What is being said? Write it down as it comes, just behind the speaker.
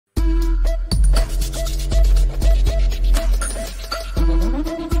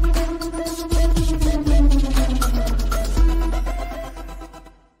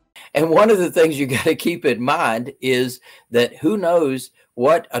And one of the things you got to keep in mind is that who knows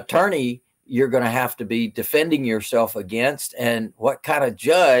what attorney you're going to have to be defending yourself against and what kind of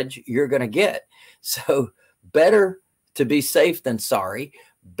judge you're going to get. So better to be safe than sorry,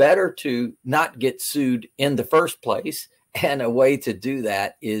 better to not get sued in the first place. And a way to do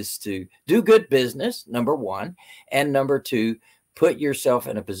that is to do good business, number one, and number two, put yourself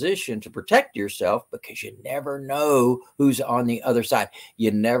in a position to protect yourself, because you never know who's on the other side.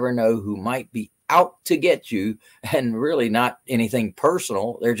 You never know who might be out to get you, and really not anything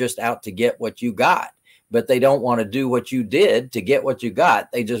personal. They're just out to get what you got, but they don't want to do what you did to get what you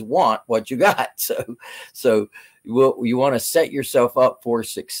got. They just want what you got. So you want to set yourself up for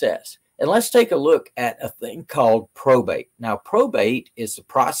success. And let's take a look at a thing called probate. Now, probate is the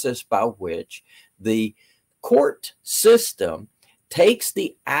process by which the court system takes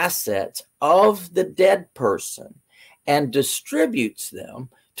the assets of the dead person and distributes them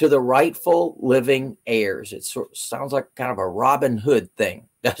to the rightful living heirs. It sort of sounds like kind of a Robin Hood thing,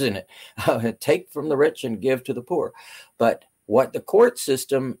 doesn't it? Take from the rich and give to the poor. But what the court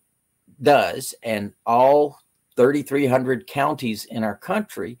system does, and all 3,300 counties in our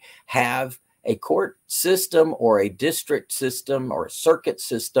country have a court system or a district system or a circuit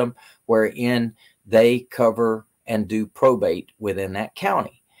system wherein they cover and do probate within that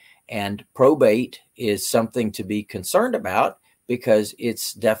county. And probate is something to be concerned about, because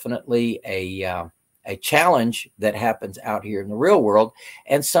it's definitely a challenge that happens out here in the real world.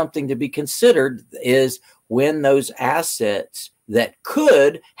 And something to be considered is when those assets that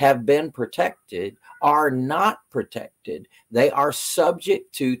could have been protected are not protected, they are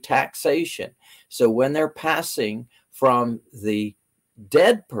subject to taxation. So when they're passing from the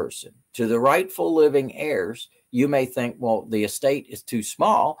dead person to the rightful living heirs, you may think, well, the estate is too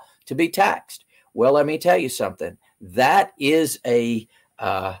small to be taxed. Well, let me tell you something. That is a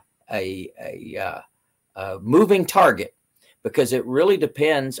moving target, because it really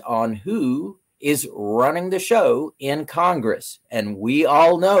depends on who is running the show in Congress. And we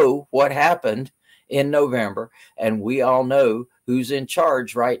all know what happened in November, and we all know who's in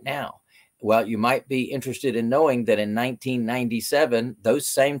charge right now. Well, you might be interested in knowing that in 1997, those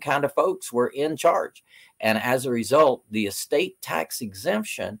same kind of folks were in charge. And as a result, the estate tax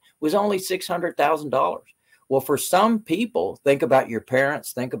exemption was only $600,000. Well, for some people, think about your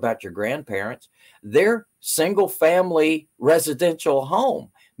parents, think about your grandparents, their single family residential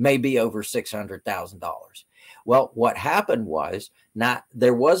home may be over $600,000. Well, what happened was,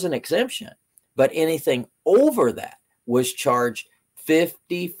 there was an exemption, but anything over that was charged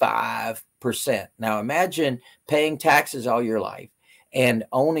 55%. Now imagine paying taxes all your life and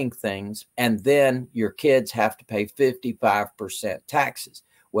owning things, and then your kids have to pay 55% taxes.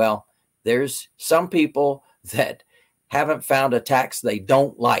 Well, there's some people that haven't found a tax they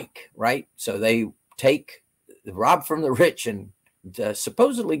don't like, right? So they rob from the rich and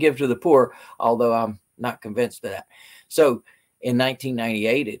supposedly give to the poor, although I'm not convinced of that. So in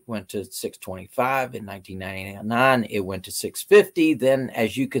 1998, it went to 625. In 1999, it went to 650. Then,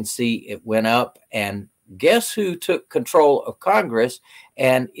 as you can see, it went up. And guess who took control of Congress?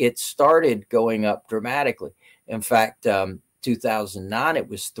 And it started going up dramatically. In fact, 2009, it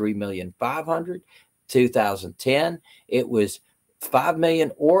was 3,500,000. 2010, it was 5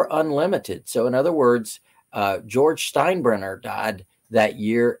 million or unlimited. So in other words, George Steinbrenner died that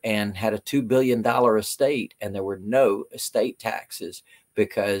year and had a $2 billion estate, and there were no estate taxes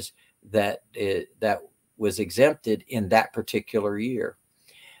because that was exempted in that particular year.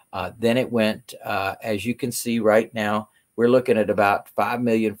 Then it went, as you can see right now, we're looking at about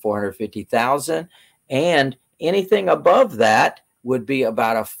 5,450,000, and anything above that would be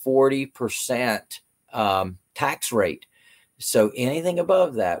about a 40% tax rate. So anything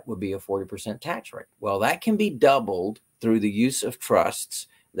above that would be a 40% tax rate. Well, that can be doubled through the use of trusts.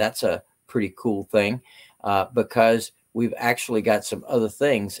 That's a pretty cool thing, because we've actually got some other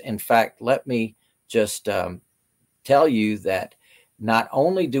things. In fact, let me just tell you that not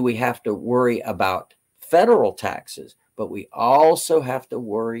only do we have to worry about federal taxes, but we also have to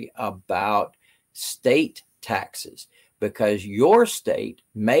worry about state taxes, because your state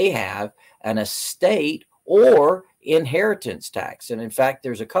may have an estate or inheritance tax. And in fact,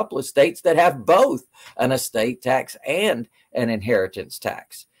 there's a couple of states that have both an estate tax and an inheritance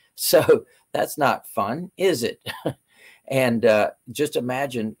tax. So that's not fun, is it? And just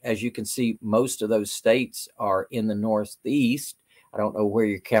imagine, as you can see, most of those states are in the Northeast. I don't know where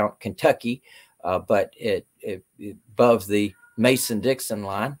you count Kentucky, but it above the Mason-Dixon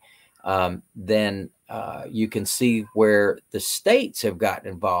line. Then you can see where the states have gotten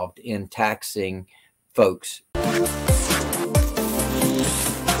involved in taxing folks.